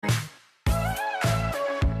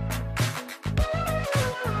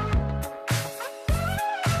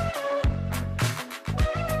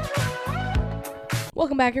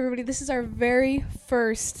Welcome back, everybody. This is our very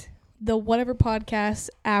first The Whatever Podcast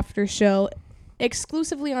after show,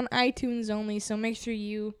 exclusively on iTunes only. So make sure do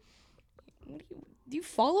you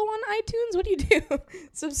follow on iTunes? What do you do?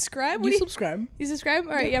 Subscribe? Subscribe. You subscribe?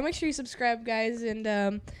 All right, yeah, make sure you subscribe, guys. And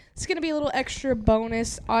it's going to be a little extra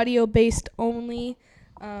bonus, audio-based only.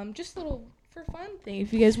 Just a little for fun thing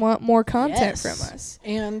if you guys want more content from us.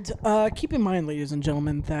 And keep in mind, ladies and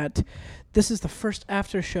gentlemen, that this is the first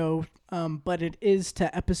after show, but it is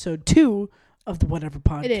to episode 2 of the Whatever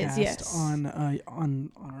Podcast. It is, yes. On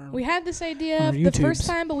our We had this idea the first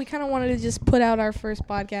time, but we kind of wanted to just put out our first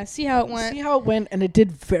podcast, see how it went. And it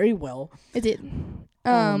did very well. It did.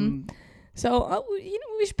 So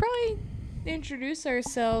we should probably introduce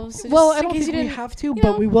ourselves. Well, I don't think we have to,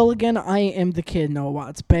 but we will again. I am the kid Noah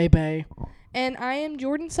Watts, Baby. And I am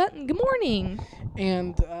Jordan Sutton. Good morning.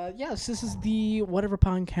 And yes, this is the Whatever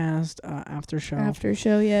Podcast after show. After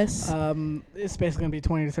show, yes. It's basically gonna be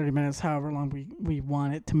 20 to 30 minutes, however long we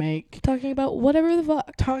want it to make. Talking about whatever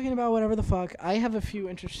the fuck. I have a few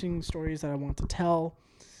interesting stories that I want to tell,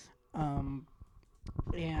 and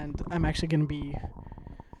I'm actually gonna be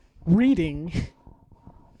reading.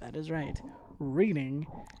 That is right, reading.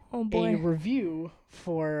 Oh boy. A review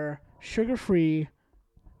for sugar-free.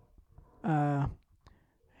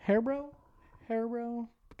 Haribo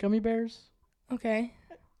gummy bears. Okay.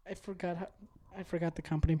 I forgot the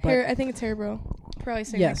company, but I think it's Haribo. Probably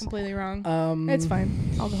saying that completely wrong. It's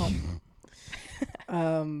fine. I'll go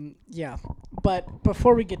home. Yeah. But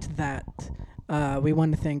before we get to that, we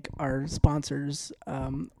want to thank our sponsors,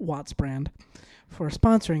 Watts brand, for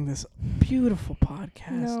sponsoring this beautiful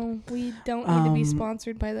podcast. No, we don't need to be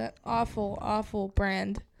sponsored by that awful, awful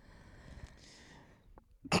brand.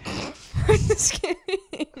 I'm just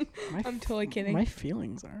kidding. I'm totally kidding. My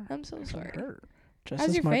feelings are. I'm so sorry. Hurt just How's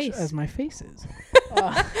as your much face? as my face is.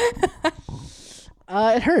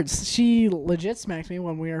 It hurts. She legit smacked me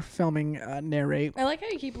when we were filming Narrate. I like how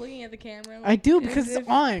you keep looking at the camera. I do because it's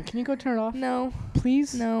on. Can you go turn it off? No.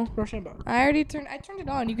 Please? No. Rochambeau. I turned it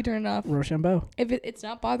on. You can turn it off. Rochambeau. If it's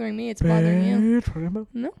not bothering me, it's bothering you. Rochambeau.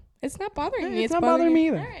 No, it's not bothering me. It's not bothering me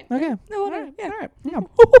either. All right. Okay. No, All right. yeah. All right.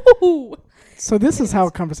 Yeah. So this is how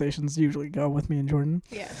conversations usually go with me and Jordan.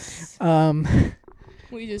 Yes.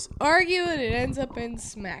 We We just argue and it ends up in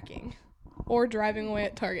smacking. Or driving away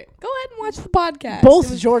at Target. Go ahead and watch the podcast.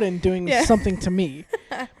 Both Jordan doing something to me.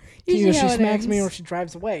 Usually Either how she it smacks ends. me or she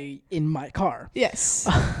drives away in my car. Yes.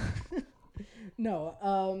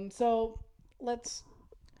 No. So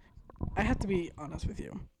I have to be honest with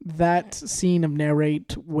you. That scene of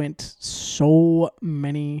Narrate went so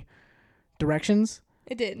many directions.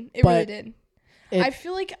 It did. It really did. I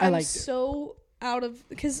feel like I'm so out of...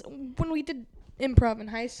 Because when we did improv in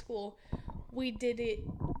high school, we did it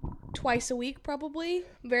twice a week probably,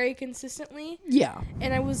 very consistently. Yeah.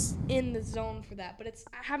 And I was in the zone for that. But I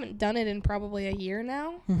haven't done it in probably a year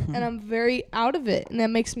now. Mm-hmm. And I'm very out of it. And that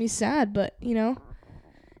makes me sad. But, it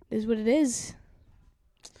is what it is.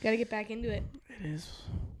 Got to get back into it. It is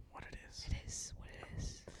what it is. It is what it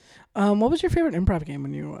is. What was your favorite improv game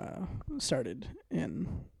when you started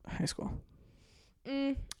in high school?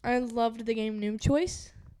 I loved the game Noob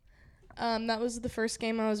Choice. That was the first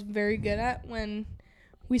game I was very good at when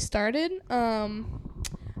we started.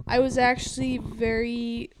 I was actually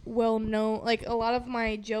very well known. Like, a lot of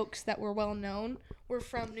my jokes that were well known were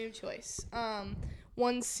from Noob Choice.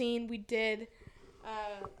 One scene we did,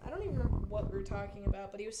 I don't even remember what we were talking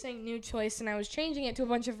about, but he was saying Noob Choice, and I was changing it to a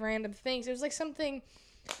bunch of random things. It was like something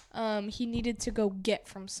he needed to go get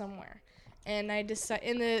from somewhere. And I decided,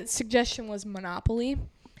 and the suggestion was Monopoly.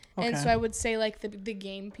 Okay. And so I would say like the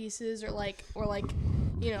game pieces or the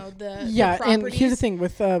yeah. the And here's the thing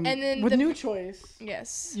with New Choice.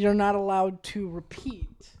 Yes. You're not allowed to repeat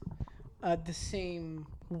the same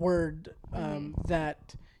word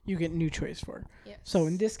that you get New Choice for. Yes. So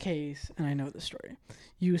in this case, and I know the story,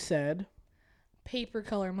 you said paper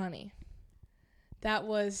color money. That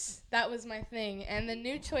was my thing, and the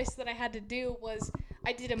New Choice that I had to do was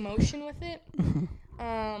I did a motion with it.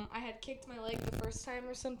 I had kicked my leg the first time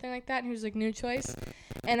or something like that, and he was like, New Choice.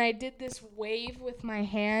 And I did this wave with my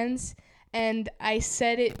hands, and I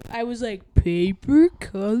said it, I was like, paper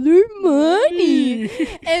color money.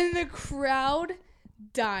 And the crowd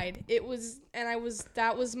died.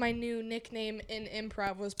 That was my new nickname in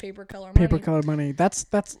improv, was paper color money. Paper color money. That's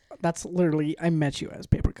literally, I met you as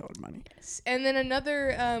paper colored money. Yes. And then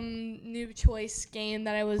another New Choice game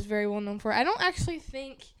that I was very well known for. I don't actually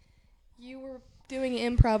think you were doing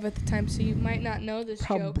improv at the time, so you might not know this joke.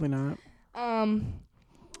 Probably not.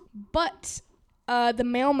 But the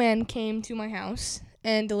mailman came to my house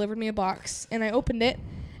and delivered me a box, and I opened it,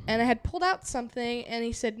 and I had pulled out something, and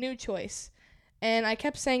he said new choice, and I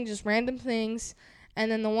kept saying just random things,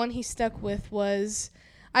 and then the one he stuck with was.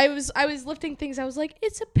 I was lifting things. I was like,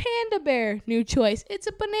 it's a panda bear, new choice. It's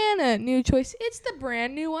a banana, new choice. It's the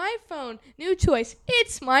brand new iPhone, new choice.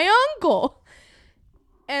 It's my uncle.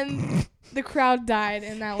 And the crowd died,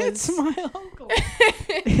 and that was... It's my uncle.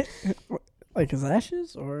 Like his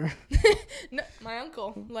ashes, or... No, my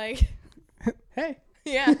uncle. Like... Hey.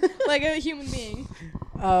 Yeah, like a human being.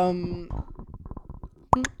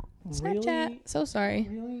 Snapchat. Really? So sorry.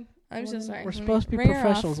 Really? I'm so sorry. We're supposed to be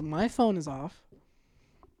professionals. My phone is off.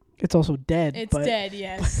 It's also dead. It's dead,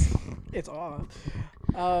 yes. It's off.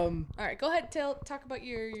 All right, go ahead. Talk about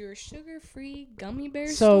your sugar-free gummy bear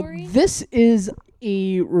so story. So this is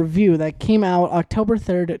a review that came out October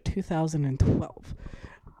 3rd, 2012.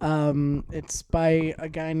 It's by a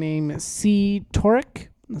guy named C. Torek.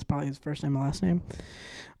 That's probably his first name and last name.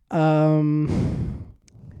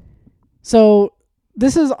 So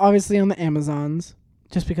this is obviously on the Amazons.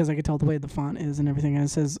 Just because I could tell the way the font is and everything, and it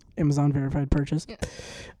says Amazon verified purchase. Yeah.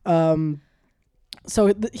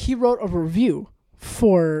 So he wrote a review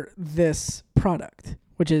for this product,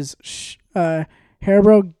 which is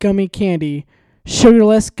Haribo gummy candy,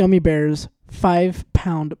 sugarless gummy bears,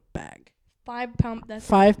 5-pound bag. 5 pound. That's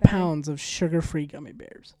 5 pounds of sugar-free gummy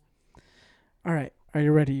bears. All right, are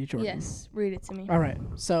you ready, Jordan? Yes, read it to me. All right,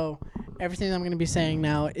 so everything I'm going to be saying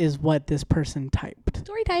now is what this person typed.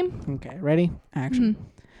 Story time. Okay, ready? Action. Mm-hmm.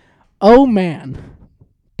 Oh, man. ...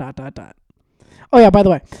 Oh, yeah, by the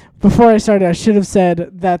way, before I started, I should have said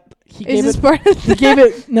that he gave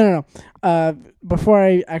it... No. Before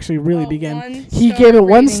I actually really begin, he gave it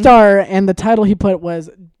 1 star, and the title he put was,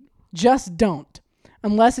 Just Don't,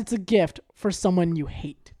 unless it's a gift for someone you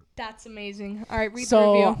hate. That's amazing. All right, read the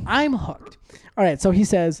review. So I'm hooked. All right, so he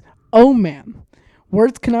says, oh, man.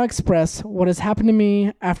 Words cannot express what has happened to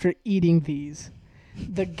me after eating these.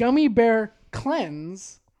 The gummy bear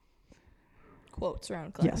cleanse. Quotes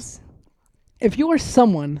around cleanse. Yes. If you are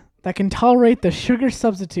someone that can tolerate the sugar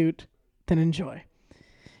substitute, then enjoy.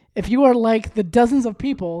 If you are like the dozens of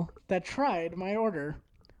people that tried my order,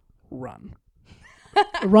 run.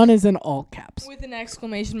 Run is in all caps. With an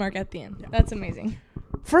exclamation mark at the end. Yeah. That's amazing.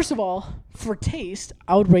 First of all, for taste,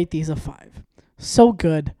 I would rate these a 5. So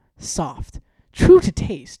good, soft, true to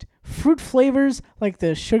taste, fruit flavors like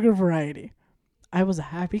the sugar variety. I was a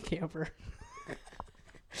happy camper.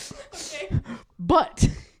 Okay. But,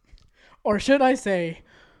 or should I say,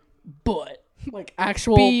 but, like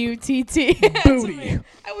actual B-U-T-T. booty.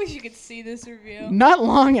 I wish you could see this review. Not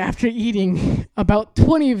long after eating about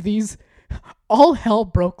 20 of these, all hell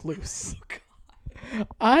broke loose. Oh,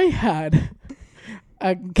 I had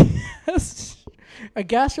a intense.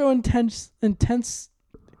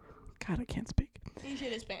 God, I can't speak. He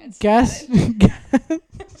shit his pants.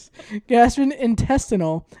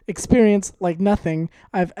 Gastrointestinal experience like nothing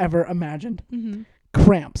I've ever imagined. Mm-hmm.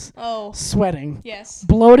 Cramps. Oh. Sweating. Yes.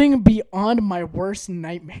 Bloating beyond my worst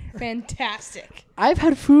nightmare. Fantastic. I've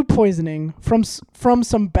had food poisoning from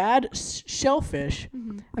some bad shellfish,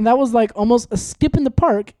 and that was like almost a skip in the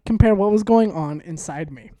park compared to what was going on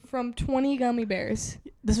inside me. From 20 gummy bears.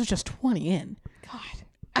 This was just 20 in. God.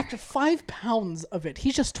 After 5 pounds of it,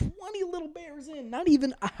 he's just 20 little bears in, not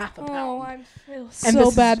even a half a pound. Oh, I feel so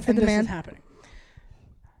bad for the man. This is happening.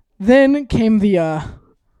 Then came the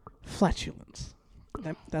flatulence.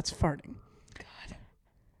 That's farting.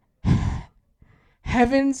 God.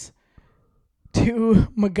 Heavens to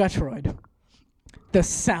Muggatroid. The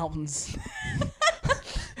sounds.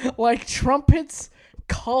 Like trumpets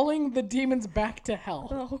calling the demons back to hell.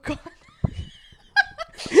 Oh, God.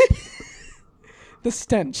 The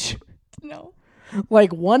stench. No.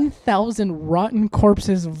 Like 1,000 rotten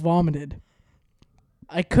corpses vomited.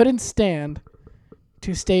 I couldn't stand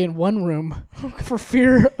to stay in one room for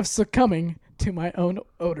fear of succumbing to my own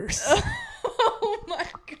odors. Oh, my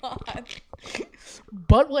God.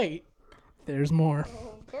 But wait, there's more.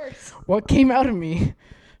 Oh, of course. What came out of me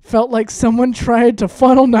felt like someone tried to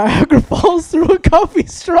funnel Niagara Falls through a coffee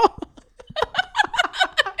straw.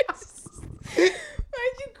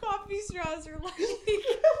 Imagine coffee straws are like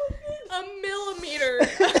a millimeter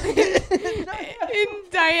in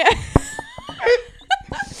diameter.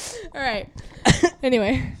 All right.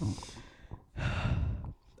 Anyway.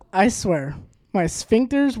 I swear, my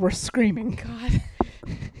sphincters were screaming. God.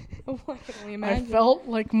 Oh, I can only imagine. I felt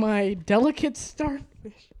like my delicate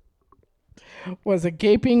starfish was a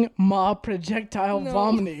gaping maw projectile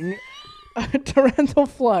vomiting a torrential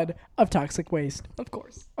flood of toxic waste. Of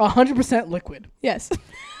course. 100% liquid. Yes.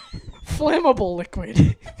 Flammable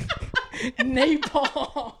liquid.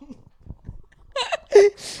 Napalm.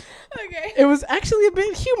 Okay. It was actually a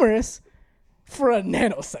bit humorous for a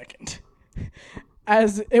nanosecond,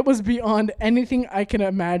 as it was beyond anything I can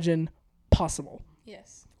imagine possible.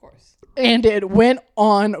 Yes, of course. And it went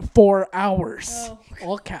on for hours. Oh.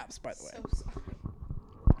 All caps, by the way. So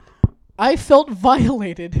sorry. I felt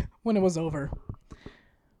violated when it was over,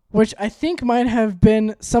 which I think might have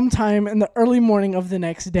been sometime in the early morning of the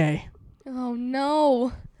next day. Oh,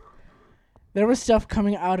 no. There was stuff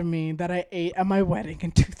coming out of me that I ate at my wedding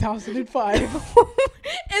in 2005. And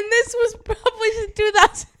this was probably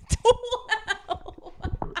 2012.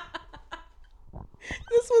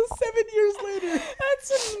 This was 7 years later.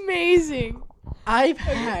 That's amazing. I've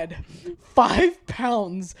had 5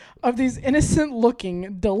 pounds of these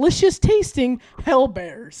innocent-looking, delicious-tasting hell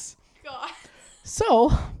bears. God.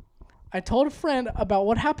 So, I told a friend about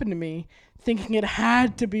what happened to me, thinking it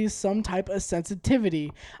had to be some type of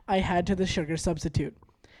sensitivity I had to the sugar substitute.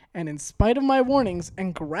 And in spite of my warnings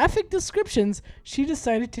and graphic descriptions, she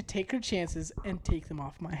decided to take her chances and take them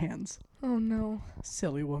off my hands. Oh, no.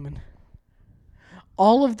 Silly woman.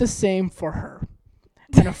 All of the same for her.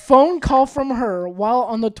 And a phone call from her while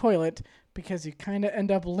on the toilet, because you kind of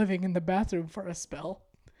end up living in the bathroom for a spell,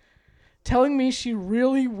 telling me she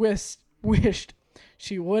really wished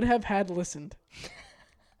she would have had listened.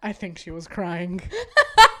 I think she was crying.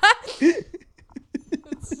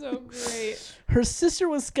 That's so great. Her sister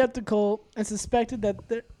was skeptical and suspected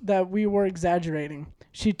that we were exaggerating.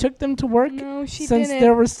 She took them to work No, she since didn't.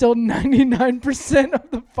 there were still 99% of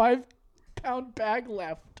the 5-pound bag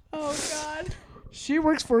left. Oh, God. She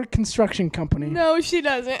works for a construction company No, she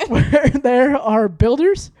doesn't. where there are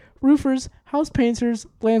builders, roofers, house painters,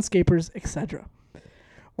 landscapers, etc.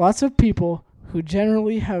 Lots of people who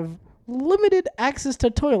generally have limited access to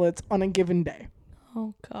toilets on a given day.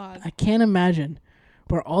 Oh, God. I can't imagine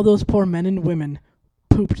where all those poor men and women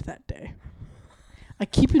pooped that day. I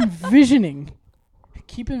keep envisioning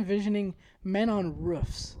men on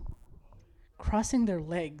roofs, crossing their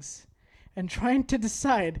legs, and trying to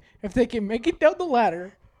decide if they can make it down the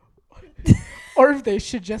ladder or if they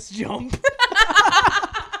should just jump.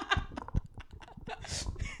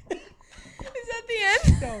 Is that the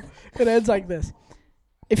end? No, it ends like this.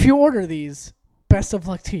 If you order these, best of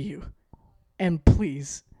luck to you. And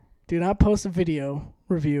please, do not post a video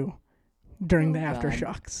review during the God.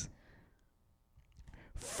 aftershocks.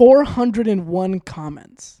 401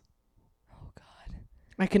 comments. Oh, God.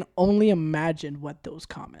 I can only imagine what those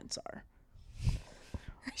comments are.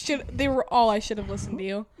 They were all I should have listened to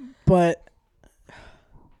you. But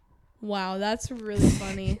Wow, that's really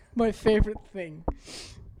funny. my favorite thing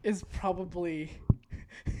is probably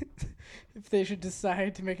if they should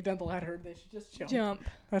decide to make it down the ladder, they should just jump.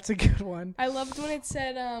 That's a good one. I loved when it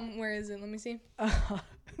said, where is it? Let me see.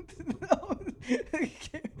 No.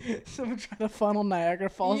 Someone trying to funnel Niagara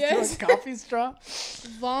Falls Yes. through a coffee straw.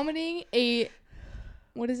 Vomiting a,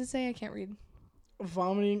 what does it say? I can't read.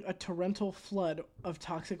 Vomiting a torrential flood of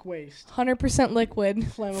toxic waste. 100% liquid.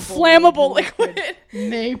 Flammable liquid.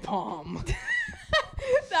 Napalm.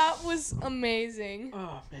 That was amazing.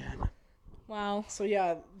 Oh, man. Wow. So,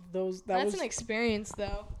 yeah, That's an experience,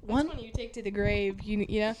 though. That's One- when you take to the grave. You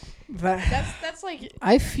know. That That's like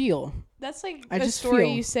I feel. that's like I a just story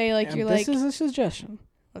feel, you say like and you're this like. is a suggestion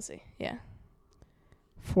Let's see. Yeah.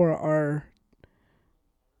 for our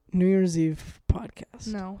New Year's Eve podcast.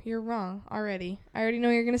 No, you're wrong already. I already know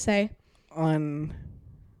what you're gonna say. On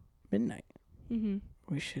midnight, Mhm.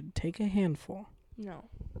 we should take a handful No.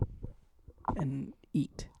 and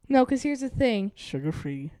eat No, because here's the thing.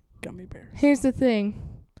 sugar-free gummy bears. Here's the thing.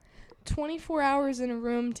 24 hours in a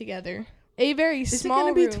room together. A very Is small it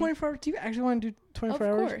going to be room. 24 hours? Do you actually want to do 24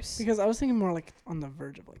 Of hours? course. Because I was thinking more like on the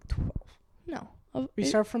verge of like 12. No. We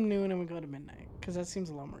start from noon and we go to midnight because that seems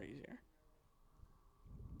a lot more easier.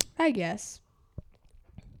 I guess.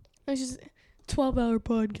 It's just 12-hour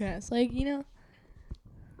podcast. Like, you know.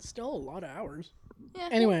 Still a lot of hours. Yeah.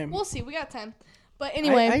 Anyway. We'll see. We got 10. But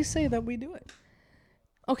anyway. I say that we do it.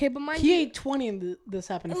 Okay, but mind He you. ate 20 and this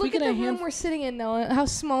happened. If Look we at get the a room handful, we're sitting in, Noah. How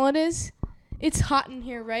small it is. It's hot in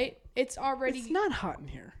here, right? It's already. it's not hot in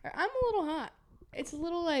here. I'm a little hot. It's a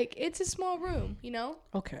little like it's a small room, you know.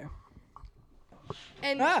 Okay.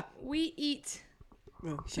 And Ah! we eat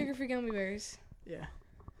Well, sugar-free gummy bears, yeah.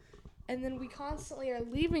 and then we constantly are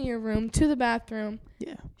leaving your room to the bathroom,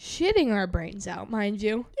 Yeah. shitting our brains out, mind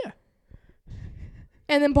you. Yeah.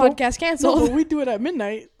 And then But- podcast No, canceled. but we do it at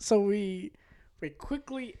midnight, so we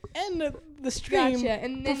quickly end the stream. Gotcha.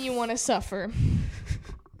 And then you want to suffer.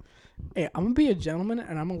 Hey, I'm gonna be a gentleman,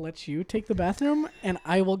 and I'm gonna let you take the bathroom, and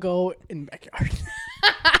I will go in the backyard.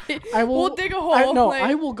 I will. We'll dig a hole.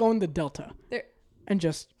 I will go in the delta There- and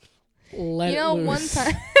just let You know, it loose.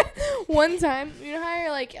 One time, you know how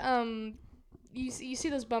you're like, you see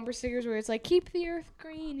those bumper stickers where it's like, keep the earth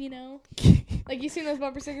green, you know? Like, you seen those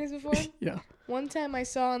bumper stickers before? Yeah. One time I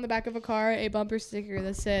saw on the back of a car a bumper sticker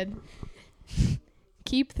that said,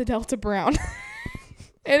 keep the Delta brown.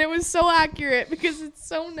 And it was so accurate because it's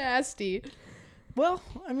so nasty. Well,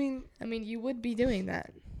 I mean, you would be doing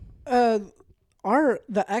that.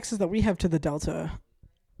 The access that we have to the Delta,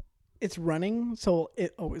 it's running, so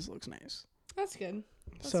it always looks nice. That's good.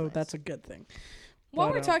 That's a good thing.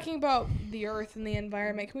 While we're talking about the earth and the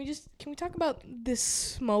environment, can we talk about this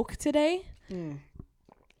smoke today?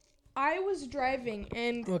 I was driving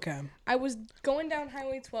and I was going down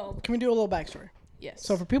Highway 12. Can we do a little backstory? Yes.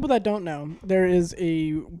 So for people that don't know, there is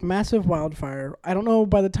a massive wildfire. I don't know,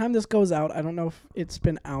 by the time this goes out, I don't know if it's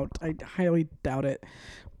been out. I highly doubt it.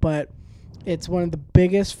 But it's one of the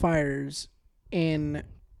biggest fires in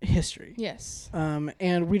history. Yes.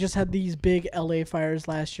 And we just had these big LA fires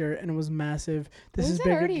last year, and it was massive. This is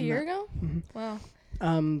bigger already than a year that. ago? Mm-hmm. Wow.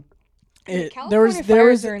 California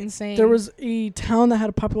fires are insane. There was a town that had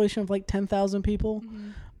a population of like 10,000 people.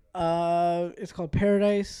 Mm-hmm. It's called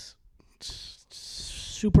Paradise.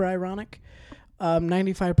 Super ironic.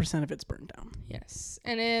 95% of it's burned down. Yes.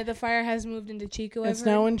 And the fire has moved into Chico. It's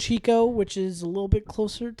now in Chico, which is a little bit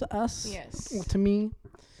closer to us. Yes. To me.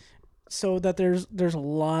 So that there's a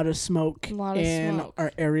lot of smoke in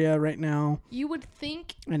our area right now. You would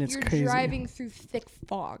think and it's you're crazy. Driving through thick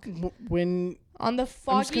fog. On the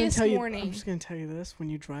foggiest morning. I'm just going to tell you this. When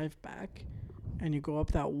you drive back and you go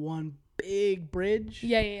up that one big bridge.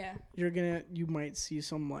 Yeah. You might see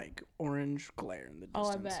some like orange glare in the distance.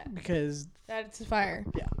 Oh, I bet. Because that's a fire.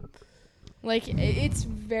 Yeah. Like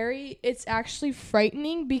it's actually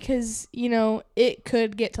frightening because, it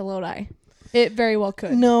could get to Lodi. It very well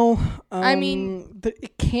could. No.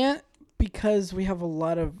 It can't because we have a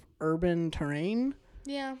lot of urban terrain.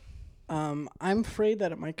 Yeah. I'm afraid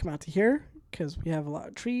that it might come out to here because we have a lot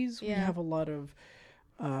of trees. Yeah. We have a lot of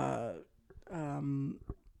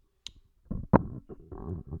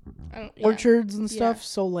orchards and stuff. Yeah.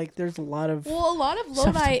 So like there's a lot of a lot of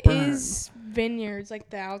Lodi is vineyards, like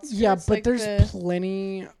the outskirts. Yeah, but like there's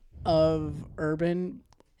plenty of urban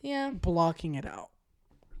blocking it out.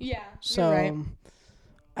 Yeah. So you're right.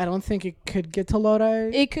 I don't think it could get to Lodi.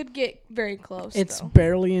 It could get very close. It's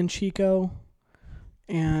barely in Chico.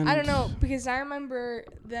 And I don't know, because I remember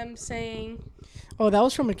them saying, oh, that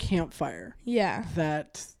was from a campfire. Yeah.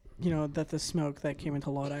 That that the smoke that came into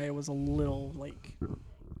Lodi was a little like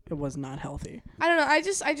it was not healthy. I don't know. I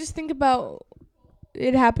just think about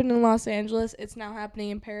it happened in Los Angeles. It's now happening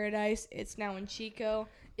in Paradise. It's now in Chico.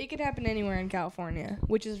 It could happen anywhere in California,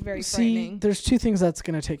 which is very frightening. There's two things that's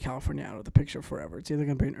going to take California out of the picture forever. It's either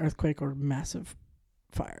going to be an earthquake or massive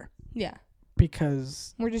fire. Yeah.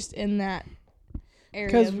 Because we're just in that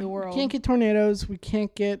area of the world. We can't get tornadoes. We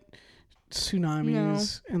can't get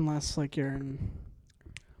tsunamis unless like you're in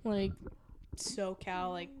like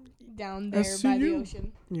SoCal, like down there by the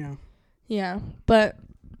ocean. Yeah. Yeah, but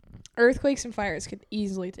earthquakes and fires could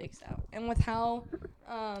easily take us out. And with how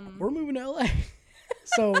we're moving to LA.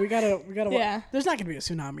 So we gotta yeah. There's not gonna be a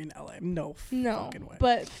tsunami in LA. No fucking way.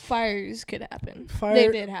 But fires could happen. They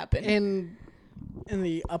did happen. In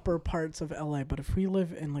the upper parts of LA, but if we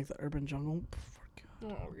live in like the urban jungle,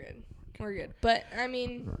 we're good. But I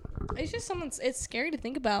mean, it's just it's scary to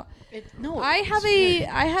think about. I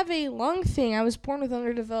have a lung thing. I was born with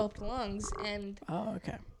underdeveloped lungs, and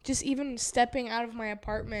just even stepping out of my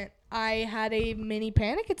apartment, I had a mini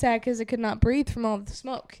panic attack because I could not breathe from all the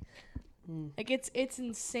smoke. Like it's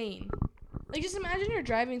insane. Like just imagine you're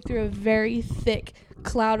driving through a very thick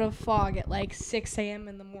cloud of fog at like 6 a.m.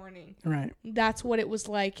 in the morning. Right. That's what it was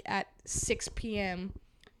like at 6 p.m.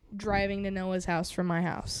 driving to Noah's house from my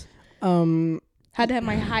house. Had to have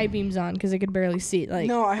my high beams on because I could barely see. Like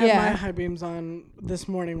I had my high beams on this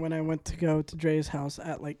morning when I went to go to Dre's house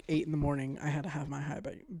at like 8 in the morning. I had to have my high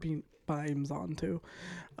beams on too.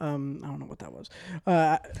 I don't know what that was.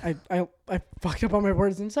 I fucked up on my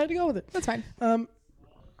words and decided to go with it. That's fine.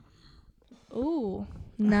 Ooh,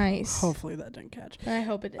 nice. Hopefully that didn't catch. I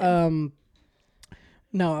hope it did.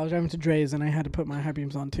 No, I was driving to Dre's and I had to put my high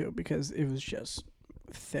beams on too because it was just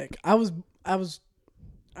thick. My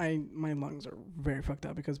lungs are very fucked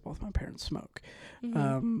up because both my parents smoke.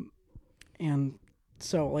 Mm-hmm. And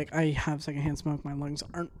so like I have secondhand smoke. My lungs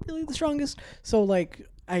aren't really the strongest. So like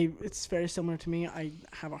it's very similar to me. I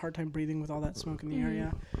have a hard time breathing with all that smoke in the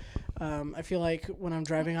area. I feel like when I'm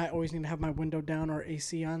driving, I always need to have my window down or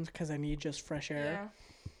AC on because I need just fresh air. Yeah.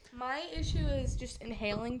 My issue is just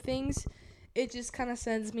inhaling things. It just kind of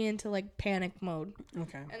sends me into like panic mode.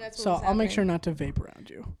 Okay. And that's so I'll make sure not to vape around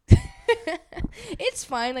you. It's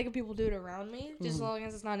fine, like, if people do it around me, just as long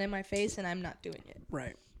as it's not in my face and I'm not doing it.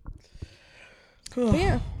 Right. But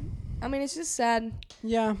yeah, I mean, it's just sad.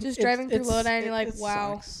 Yeah. Just driving through Lodi and you're like, it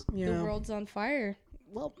wow, sucks. the world's on fire.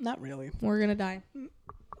 Well, not really. We're going to die.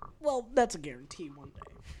 Well, that's a guarantee one day.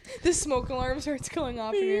 The smoke alarm starts going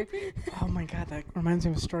off in here. Oh my god, that reminds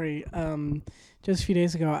me of a story. Just a few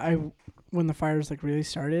days ago, when the fires like really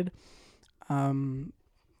started,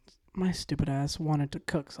 my stupid ass wanted to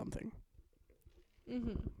cook something.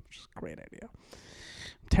 Which is a great idea.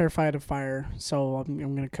 I'm terrified of fire, so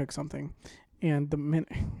I'm gonna cook something. And the minute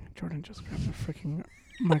Jordan just grabbed a freaking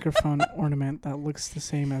microphone ornament that looks the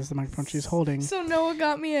same as the microphone she's holding. So Noah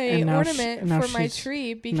got me a ornament for my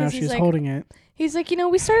tree because she's holding it. He's like,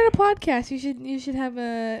 we started a podcast. You should have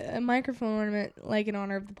a microphone ornament like in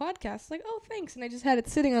honor of the podcast. Like, oh, thanks. And I just had it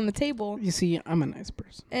sitting on the table. You see, I'm a nice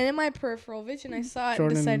person. And in my peripheral vision, I saw it and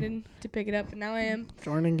decided to pick it up, and now I am.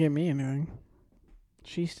 Jordan didn't get me anything.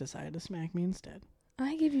 She's decided to smack me instead.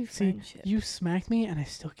 I give you friendship. See, you smacked me, and I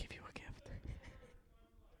still give you a gift.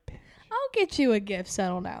 I'll get you a gift.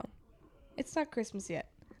 Settle down. It's not Christmas yet.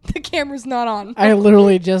 The camera's not on. I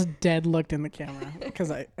literally just dead looked in the camera because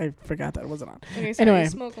I forgot that it wasn't on. Okay, sorry, anyway,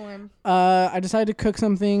 smoke alarm. I decided to cook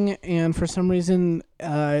something, and for some reason,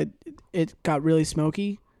 it got really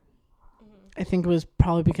smoky. I think it was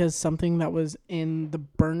probably because something that was in the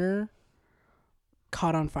burner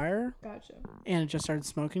caught on fire. Gotcha. And it just started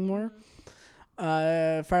smoking more.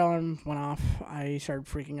 Fire alarm went off. I started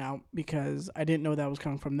freaking out because I didn't know that was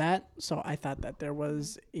coming from that. So I thought that there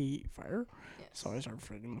was a fire. Yes. So I started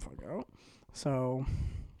freaking the fuck out. So,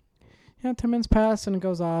 10 minutes pass and it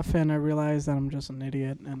goes off, and I realize that I'm just an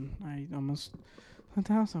idiot, and I almost set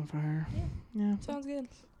the house on fire. Yeah. Sounds good.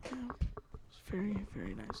 Yeah. It's very,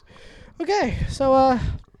 very nice. Okay, so,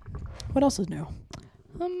 what else is new?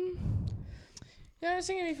 I was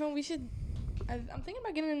thinking it'd be fun. We should. I'm thinking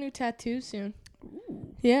about getting a new tattoo soon.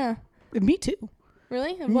 Ooh. Yeah. Me too.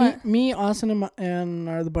 Really? Of what? Me, Austin, and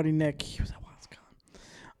our other buddy Nick. He was at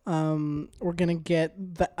WattsCon. We're gonna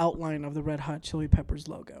get the outline of the Red Hot Chili Peppers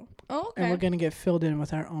logo. Oh, okay. And we're gonna get filled in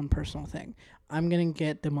with our own personal thing. I'm gonna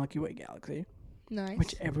get the Milky Way galaxy. Nice.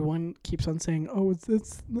 Which everyone keeps on saying,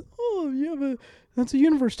 that's a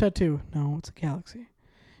universe tattoo. No, it's a galaxy.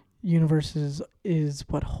 Universe is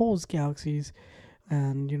what holds galaxies,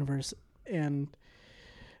 and universe and.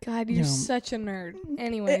 God, you're such a nerd.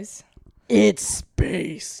 Anyways. It's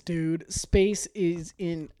space, dude. Space is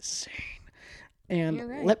insane.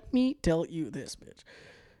 And let me tell you this, bitch.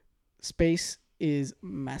 Space is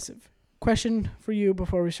massive. Question for you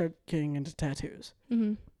before we start getting into tattoos.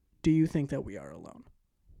 Mm-hmm. Do you think that we are alone?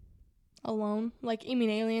 Alone? Like, you mean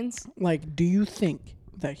aliens? Like, do you think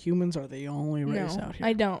that humans are the only race out here?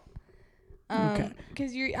 I don't. Okay.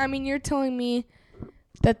 Because you're telling me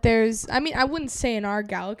that there's, I wouldn't say in our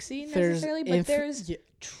galaxy necessarily, but there's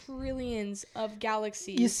trillions of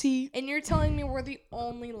galaxies. You see? And you're telling me we're the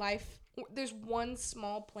only life, there's one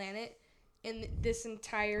small planet in this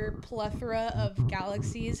entire plethora of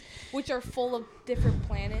galaxies, which are full of different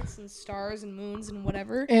planets and stars and moons and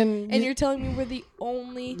whatever. And you're telling me we're the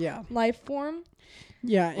only life form?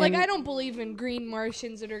 Yeah. Like, I don't believe in green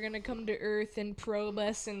Martians that are going to come to Earth and probe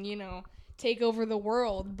us and, take over the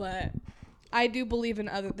world, but I do believe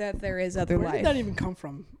that there is other life. Where did that even come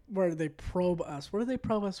from? Where do they probe us? What do they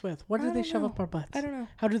probe us with? What do they shove up our butts? I don't know.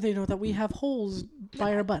 How do they know that we have holes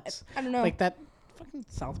by our butts? I don't know. Like that fucking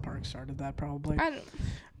South Park started that probably.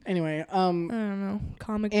 Anyway, I don't know.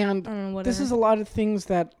 Comic. And I don't know, whatever. This is a lot of things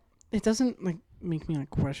that it doesn't like make me like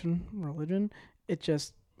question religion. It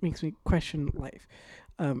just makes me question life.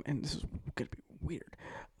 And this is gonna be weird.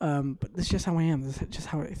 But this is just how I am. This is just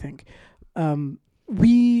how I think.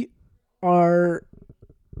 We are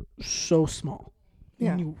so small.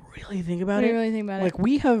 Yeah. When you really think about it. Really think about like,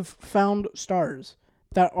 we have found stars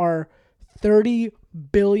that are 30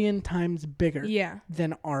 billion times bigger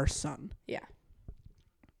than our sun. Yeah.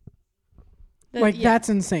 That's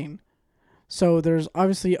insane. So there's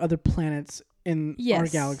obviously other planets in our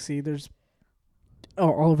galaxy. There's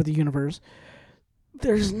all over the universe.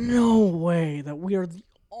 There's no way that we are the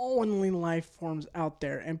only life forms out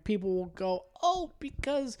there. And people will go,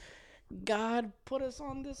 because God put us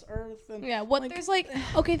on this earth. And there's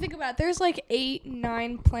okay, think about it. There's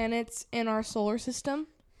 8-9 planets in our solar system.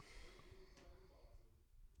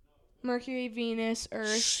 Mercury, Venus,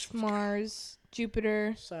 Earth, Mars,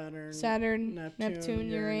 Jupiter, Saturn, Neptune,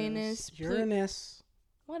 Uranus.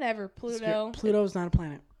 Whatever, Pluto. Pluto's not a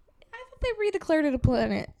planet. I thought they redeclared it a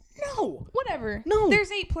planet. No. Whatever. No.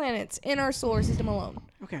 There's 8 planets in our solar system alone.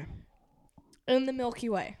 Okay. In the Milky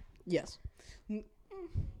Way. Yes.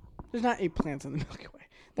 There's not 8 planets in the Milky Way.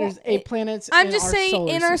 There's 8 planets. I'm in just our saying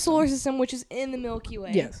solar in our system. solar system, which is in the Milky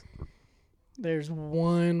Way. Yes. There's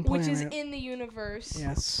one planet. Which is in the universe.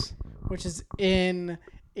 Yes. Which is in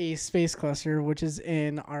a space cluster, which is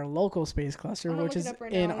in our local space cluster, which is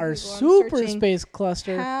in our super space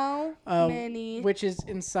cluster. How many? Which is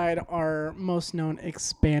inside our most known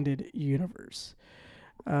expanded universe.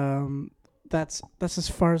 That's as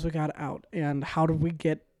far as we got out. And how do we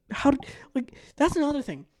get? That's another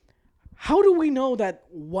thing. How do we know that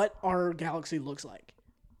what our galaxy looks like?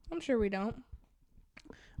 I'm sure we don't.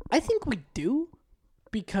 I think we do,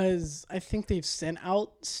 because I think they've sent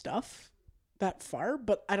out stuff that far,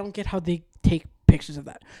 but I don't get how they take pictures of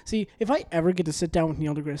that. See, if I ever get to sit down with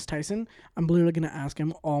Neil deGrasse Tyson, I'm literally going to ask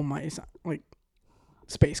him all my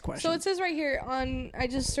space questions. So it says right here I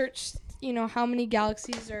just searched, how many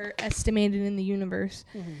galaxies are estimated in the universe.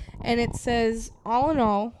 Mm-hmm. And it says, all in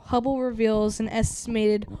all, Hubble reveals an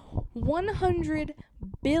estimated 100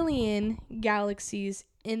 billion galaxies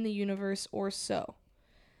in the universe or so.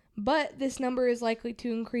 But this number is likely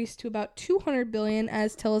to increase to about 200 billion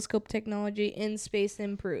as telescope technology in space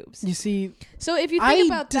improves. You see, so if you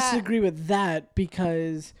think about that, I disagree with that,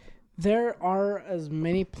 because there are as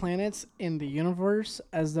many planets in the universe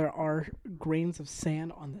as there are grains of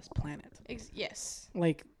sand on this planet. Yes.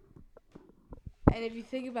 And if you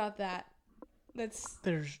think about that,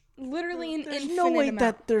 there's literally an infinite no way amount.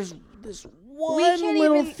 That there's this one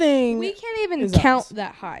little thing. We can't even count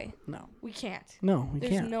that high. No. We can't. No, we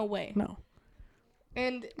can't. There's no way. No.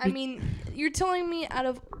 And, you're telling me out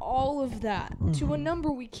of all of that, to a number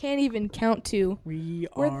we can't even count to, we're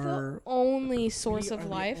the only source of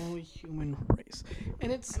life. The only human race.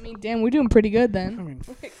 And it's... damn, we're doing pretty good then.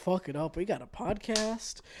 Fuck it up. We got a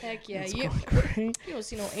podcast. Heck yeah. You don't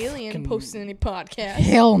see no alien posting any podcast.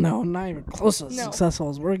 Hell no. Not even close to as successful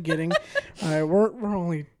as we're getting. We're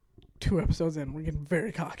only 2 episodes in. We're getting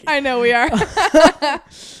very cocky. I know we are.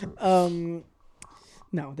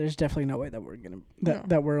 No, there's definitely no way that we're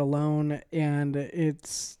that we're alone, and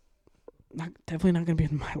it's definitely not gonna be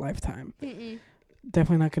in my lifetime. Mm-mm.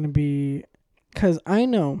 Definitely not gonna be, because I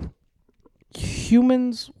know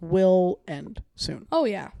humans will end soon. Oh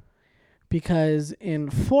yeah, because in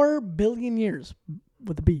 4 billion years,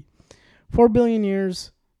 with a B, 4 billion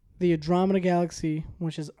years, the Andromeda Galaxy,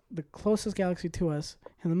 which is the closest galaxy to us,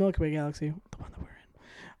 and the Milky Way Galaxy, the one that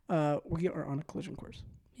we're in, we are on a collision course.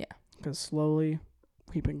 Yeah, because slowly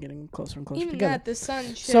we've been getting closer and closer even together. That the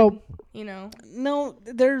sun should, No,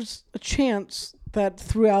 there's a chance that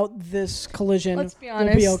throughout this collision, let's be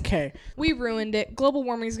honest, we'll be okay. We ruined it. Global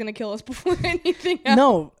warming is going to kill us before anything else.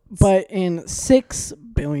 No, but in 6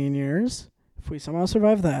 billion years, if we somehow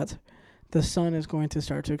survive that, the sun is going to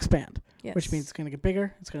start to expand. Yes. Which means it's going to get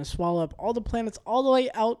bigger. It's going to swallow up all the planets all the way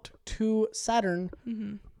out to Saturn.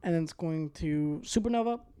 Mm-hmm. And then it's going to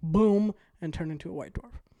supernova, boom, and turn into a white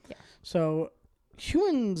dwarf. Yeah. So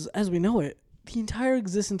humans, as we know it, the entire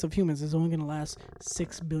existence of humans is only going to last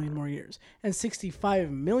 6 billion more years. And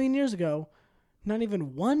 65 million years ago, not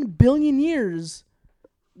even 1 billion years,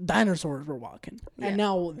 dinosaurs were walking. Yeah. And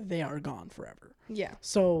now they are gone forever. Yeah.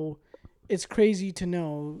 So it's crazy to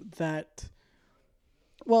know that,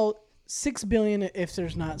 6 billion if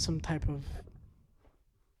there's not some type of...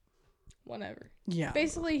 whatever. Yeah.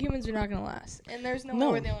 Basically, humans are not going to last. And there's no way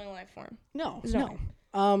we're the only life form. No.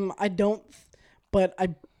 I don't... But I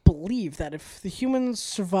believe that if the humans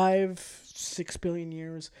survive 6 billion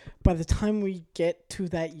years, by the time we get to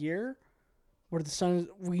that year, where the sun,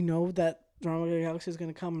 we know that the Andromeda Galaxy is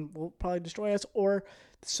going to come and will probably destroy us, or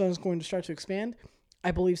the sun is going to start to expand,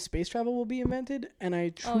 I believe space travel will be invented, and I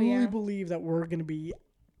truly believe that we're going to be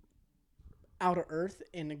out of Earth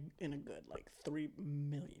in a good 3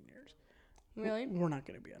 million years. Really? We're not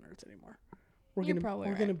going to be on Earth anymore. We're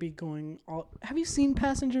gonna be going all. Have you seen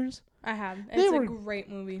Passengers? I have. It's a great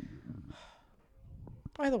movie.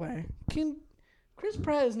 By the way, Chris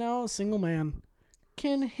Pratt is now a single man.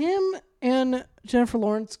 Can him and Jennifer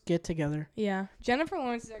Lawrence get together? Yeah, Jennifer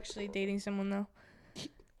Lawrence is actually dating someone though.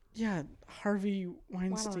 Harvey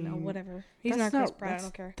Weinstein. I don't know. Whatever. He's not Chris Pratt. I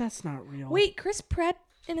don't care. That's not real. Wait, Chris Pratt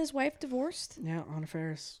and his wife divorced? Yeah, Anna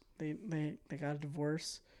Faris. They got a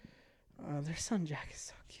divorce. Their son Jack is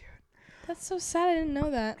so cute. That's so sad. I didn't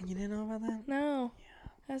know that. You didn't know about that? No. Yeah.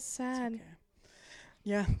 That's sad. Okay.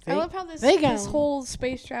 Yeah. I love how this whole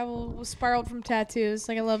space travel was spiraled from tattoos.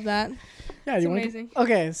 I love that. Yeah, it's amazing.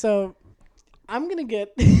 Okay, so I'm going to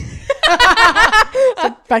get...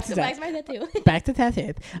 back to that. My tattoo. Back to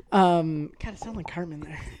tattoo. God, it sounds like Cartman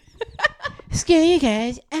there. Screw you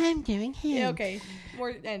guys. I'm doing him. Yeah, okay.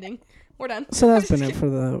 We're ending. We're done. So that's been it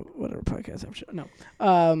for the whatever podcast episode. No.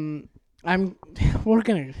 We're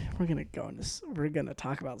gonna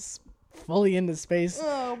talk about fully into space.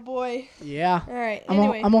 Oh boy. Yeah. All right. I'm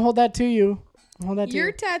Anyway, gonna hold that to you.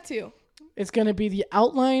 your tattoo. It's gonna be the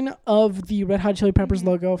outline of the Red Hot Chili Peppers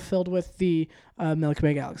logo filled with the Milky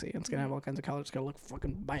Way galaxy. It's gonna have all kinds of colors. It's gonna look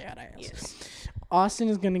fucking badass. Yes. Austin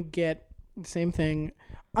is gonna get the same thing.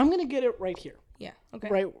 I'm gonna get it right here. Yeah. Okay.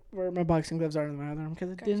 Right where my boxing gloves are in my other arm because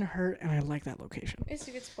it didn't hurt and I like that location. It's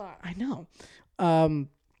a good spot. I know.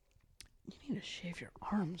 You need to shave your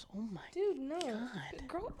arms. Oh my Dude, no. God.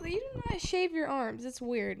 Girl, you do not shave your arms. It's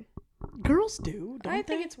weird. Girls do, don't I they?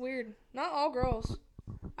 think it's weird. Not all girls.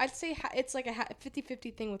 I'd say it's like a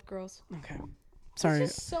 50-50 thing with girls. Okay. Sorry.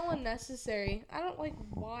 It's just so unnecessary. I don't like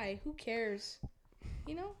why. Who cares?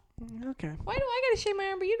 You know? Okay. Why do I gotta shave my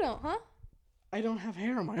arm but you don't, huh? I don't have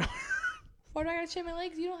hair on my arm. Why do I gotta shave my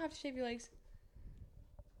legs? You don't have to shave your legs.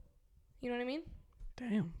 You know what I mean?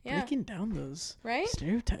 Damn. Yeah. Breaking down those Right?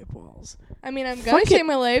 stereotype walls. I mean, I'm gonna shave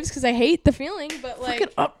my legs because I hate the feeling, but like, Fuck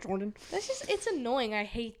it up, Jordan. that's just, it's annoying. I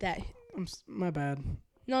hate that. My bad.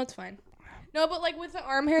 No, it's fine. No, but like with the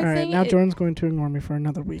arm hair All right, thing. now Jordan's going to ignore me for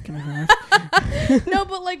another week and a half. No,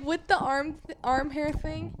 but like with the arm hair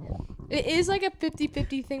thing, it is like a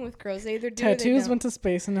 50-50 thing with girls. They either do Tattoos or they don't. went to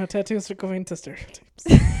space and now tattoos are going to stereotypes.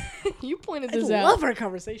 You pointed I this out. love our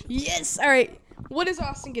conversation. Yes. All right. What is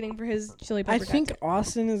Austin getting for his chili pepper I think tattoo?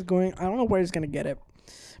 Austin is going. I don't know where he's going to get it,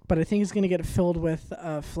 but I think he's going to get it filled with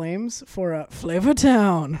flames for Flavor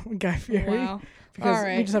Town, Guy Fieri. Wow. Because All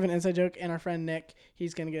right. we just have an inside joke, and our friend Nick,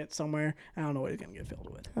 he's going to get it somewhere. I don't know what he's going to get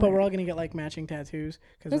filled with. But right. we're all going to get, like, matching tattoos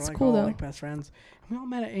because we're, That's like, cool, all, though. like, best friends. And we all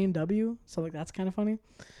met at A&W, so, like, that's kind of funny.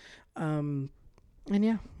 And,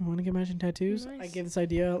 yeah, we want to get matching tattoos. Nice. I gave this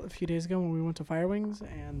idea a few days ago when we went to Fire Wings,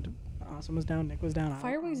 and Austin was down, Nick was down.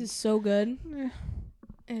 Fire Wings is so good. Eh,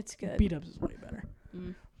 It's good. B-Dubs is way better.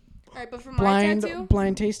 All right, but for my tattoo,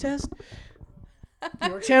 Blind taste test?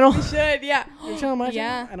 Your channel? we should, yeah. Your channel, my Yeah.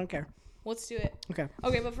 channel? I don't care. Let's do it. Okay.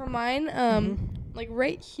 Okay, but for mine, like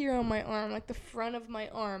right here on my arm, like the front of my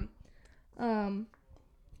arm,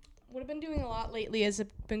 what I've been doing a lot lately is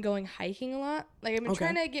I've been going hiking a lot. Like I've been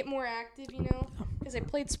trying to get more active, you know, because I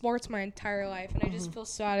played sports my entire life and I just feel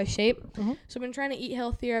so out of shape. So I've been trying to eat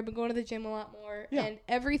healthier. I've been going to the gym a lot more. Yeah. And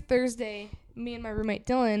every Thursday, me and my roommate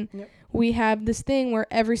Dylan, we have this thing where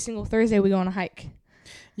every single Thursday we go on a hike.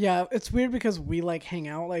 Yeah, it's weird because we, like, hang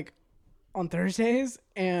out, like, on Thursdays,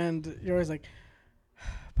 and you're always like,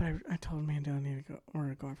 but I told me and Dylan need to go.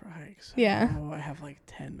 We're going for a hike. So Yeah. I have like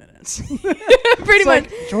 10 minutes. Pretty much.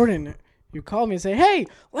 Like, Jordan, you call me and say, hey,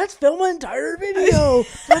 let's film an entire video.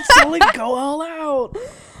 Let's totally go all out.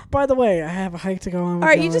 By the way, I have a hike to go on. With All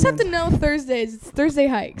right, you Dylan just have to and- know Thursdays. It's Thursday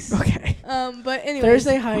hikes. Okay. But anyway.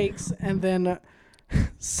 Thursday hikes, and then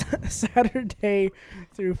Saturday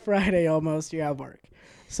through Friday almost you have work.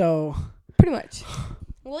 So Pretty much.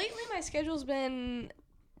 Lately, my schedule's been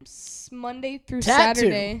Monday through Tattoo.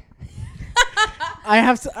 Saturday. I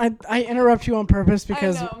have to. I interrupt you on purpose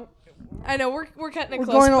because I know we're cutting it We're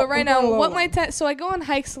close, going but a- right we're now, going a what little my so I go on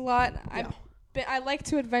hikes a lot. Yeah. I like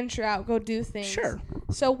to adventure out, go do things. Sure.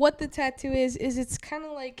 So what the tattoo is it's kind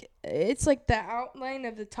of like it's like the outline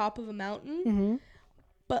of the top of a mountain,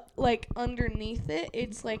 but like underneath it,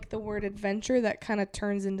 it's like the word adventure that kind of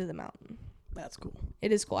turns into the mountain. That's cool.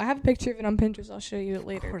 It is cool. I have a picture of it on Pinterest. I'll show you it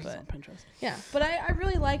later. Of course, but it's on Pinterest. yeah, but I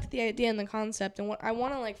really liked the idea and the concept, and what I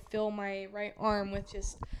want to like fill my right arm with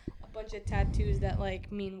just a bunch of tattoos that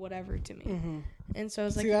like mean whatever to me. And so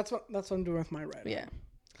it's like, See, that's what I'm doing with my right. yeah.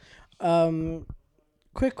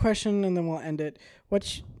 Quick question, and then we'll end it.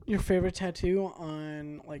 What's your favorite tattoo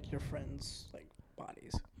on like your friends' like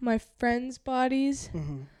bodies? My friends' bodies.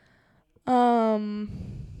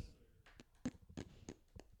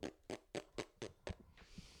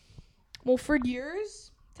 Well, for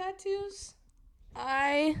yours tattoos,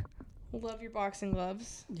 I love your boxing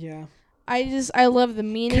gloves. Yeah. I love the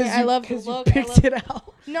meaning. I love the look. You picked it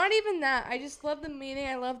out. Not even that. I just love the meaning.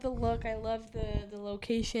 I love the look. I love the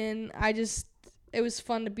location. It was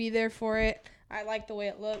fun to be there for it. I like the way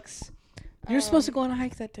it looks. You're supposed to go on a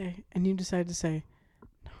hike that day, and you decided to say,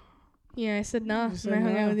 Yeah, I said nah You when said I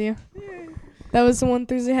hung no. out with you. That was the one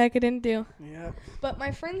Thursday hike I didn't do. yeah. But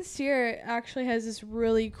my friend Sierra actually has this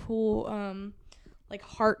really cool like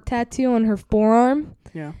heart tattoo on her forearm.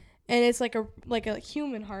 Yeah. And it's like a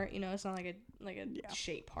human heart, you know, it's not like a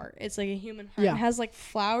shape heart. It's like a human heart. Yeah. It has like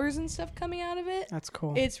flowers and stuff coming out of it. That's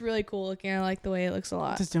cool. It's really cool looking. I like the way it looks a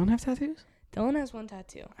lot. Does Dylan have tattoos? Dylan has one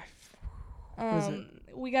tattoo. What is it?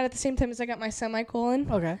 We got it at the same time as I got my semicolon.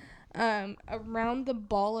 Okay. Around the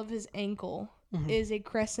ball of his ankle is a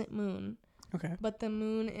crescent moon. Okay. but the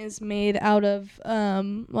moon is made out of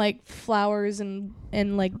like flowers and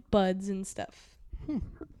like buds and stuff.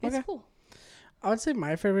 It's Okay. cool. I would say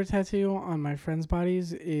my favorite tattoo on my friends'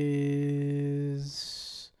 bodies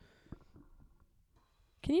is...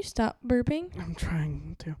 Can you stop burping? I'm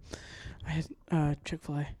trying to. I had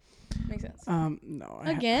Chick-fil-A. Makes sense. No.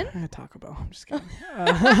 Again? I had Taco Bell. I'm just kidding.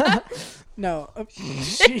 No.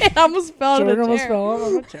 It almost fell out of Jordan the almost chair. fell out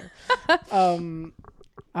of the chair.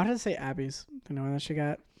 I would say Abby's. The new one that she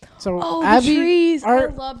got. So Oh, Abby, the trees. I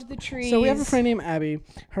loved the trees. So we have a friend named Abby.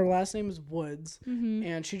 Her last name is Woods. Mm-hmm.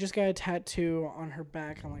 And she just got a tattoo on her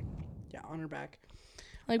back. I'm like, yeah, on her back.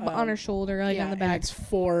 Like on her shoulder, like on the back. And it's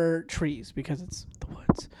 4 trees because it's the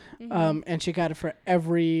woods. Mm-hmm. And she got it for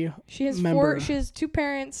every She has member. She has 2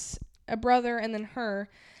 parents, a brother, and then her.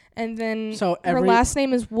 And then So her last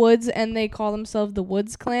name is Woods, and they call themselves the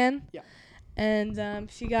Woods Clan. Yeah. And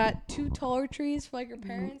she got 2 taller trees for like her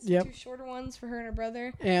parents, Yep. 2 shorter ones for her and her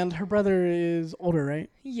brother. And her brother is older, right?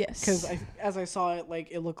 Yes. Because as I saw it, like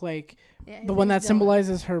it looked like Yeah, the one that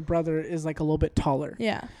symbolizes her brother is like a little bit taller.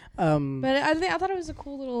 Yeah. But I thought it was a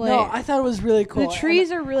cool little like. no, I thought it was really cool. The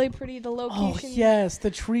trees are really pretty. The location. Oh yes,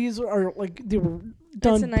 the trees are like they were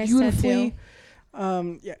done a nice beautifully.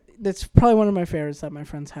 Yeah, that's probably one of my favorites that my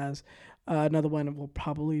friends has. Another one will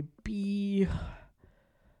probably be.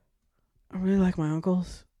 I really like my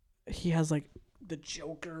uncle's. He has like the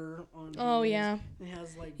Joker on. Oh yeah. He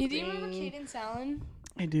has like. Do you remember Cadence Allen?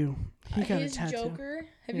 I do. He got his a tattoo. Joker.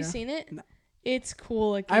 Have you seen it? No. It's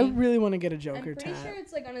cool looking. I really want to get a I'm Joker pretty tat. sure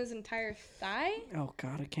it's like on his entire thigh, Oh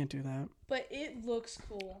God, I can't do that. but it looks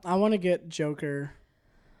cool. I want to get Joker.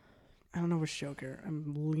 I don't know which Joker.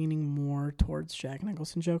 I'm leaning more towards Jack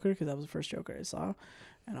Nicholson Joker because that was the first Joker I saw,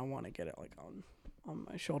 and I want to get it like on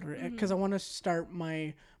my shoulder because I want to start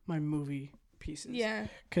my movie pieces. Yeah.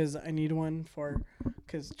 Because I need one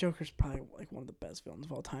because Joker's probably like one of the best villains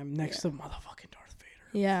of all time, next to motherfucking Darth Vader.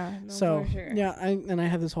 Yeah. No, So for sure. yeah, I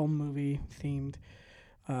have this whole movie themed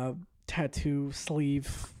tattoo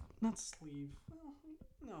sleeve, not sleeve.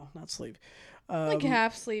 No, not sleeve. Like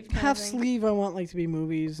half sleeve. Kind Half of thing. sleeve. I want like to be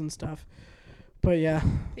movies and stuff. But yeah.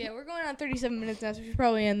 Yeah, we're going on 37 minutes now, so we should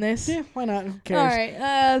probably end this. Yeah, why not? Who cares? All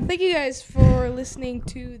right. Thank you guys for listening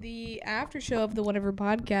to the after show of the Whatever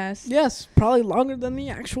podcast. Yes, probably longer than the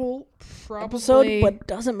actual Probably. episode, but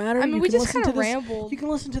doesn't matter. I mean, You we can just listen kind to of this. rambled. You can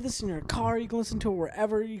listen to this in your car. You can listen to it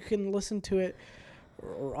wherever. You can listen to it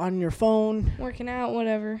or on your phone. Working out,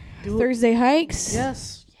 whatever. Do it. Thursday hikes.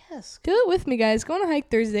 Yes. Do it with me, guys. Go on a hike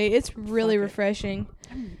Thursday. It's really Fuck it. refreshing.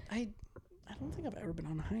 I don't think I've ever been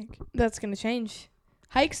on a hike. That's gonna change.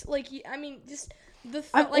 Hikes, like I mean, just the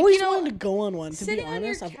I've like always you know, wanted to go on one. To be sitting on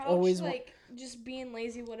honest, your I've couch, always like just being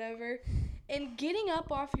lazy, whatever, and getting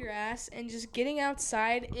up off your ass and just getting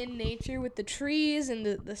outside in nature with the trees and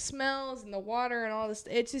the smells and the water and all this.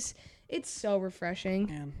 It's so refreshing.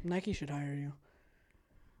 Man, Nike should hire you.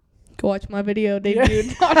 Go watch my video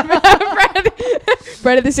debuted on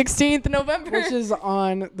Friday the 16th of November. Which is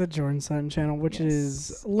on the Jordan Sutton channel, which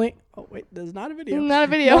is link. Oh wait, there's not a video. Not a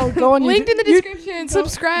video. No, go on Linked YouTube. in the description.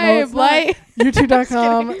 Subscribe, it's like.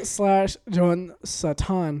 YouTube.com/Jordan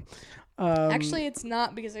Sutton. Actually, it's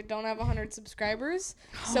not because I don't have 100 subscribers,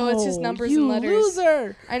 so it's just numbers and letters.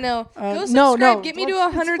 Loser. I know. Go No, subscribe. Get me to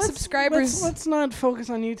let's- 100 let's- subscribers. Let's not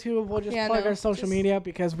focus on YouTube. We'll just plug our social just- media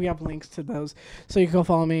because we have links to those. So you can go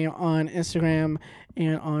follow me on Instagram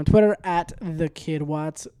and on Twitter at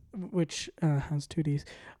 @thekidwatts, which has 2 Ds.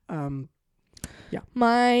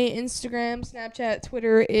 My Instagram, Snapchat,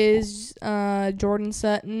 Twitter is Jordan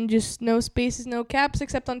Sutton. Just no spaces, no caps,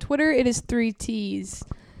 except on Twitter it is 3 T's.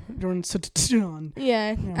 Jordan Sutton.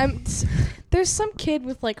 Yeah. Yeah. There's some kid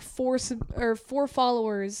with like 4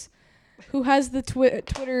 followers who has the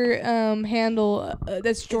Twitter handle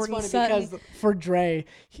that's Jordan it's Sutton. funny because for Dre,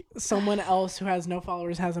 someone else who has no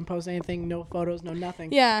followers, hasn't posted anything, no photos, no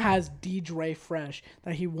nothing, has D Dre Fresh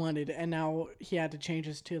that he wanted, and now he had to change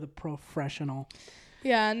his to the professional.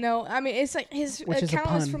 Yeah, no, I mean it's like his Which is a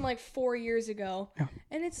account was pun. from like 4 years ago, Yeah.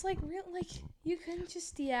 and it's like real. Like you couldn't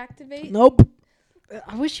just deactivate. Nope.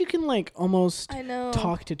 I wish you can like almost I know.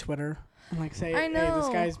 talk to Twitter and like say, I hey, this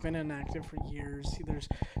know. guy's been inactive for years. There's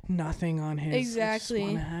nothing on his. Exactly. I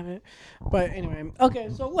just want to have it. But anyway, okay,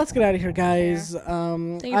 so let's get out of here, guys.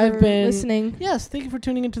 Thank you I've for been listening. Yes, thank you for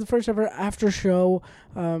tuning into the first ever after show.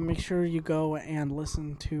 Make sure you go and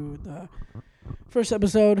listen to the first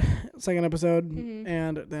episode, second episode,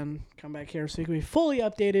 and then come back here so you can be fully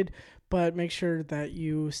updated. But make sure that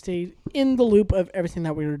you stay in the loop of everything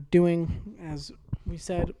that we're doing. As we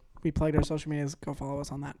said, We plugged our social medias. Go follow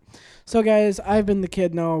us on that. So, guys, I've been the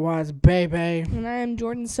kid Noah Wise, baby. And I am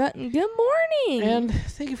Jordan Sutton. Good morning. And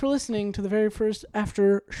thank you for listening to the very first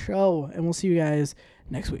After Show. And we'll see you guys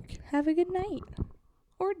next week. Have a good night.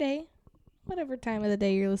 Or day. Whatever time of the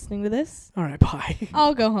day you're listening to this. All right, bye.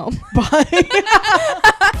 I'll go home.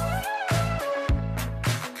 Bye.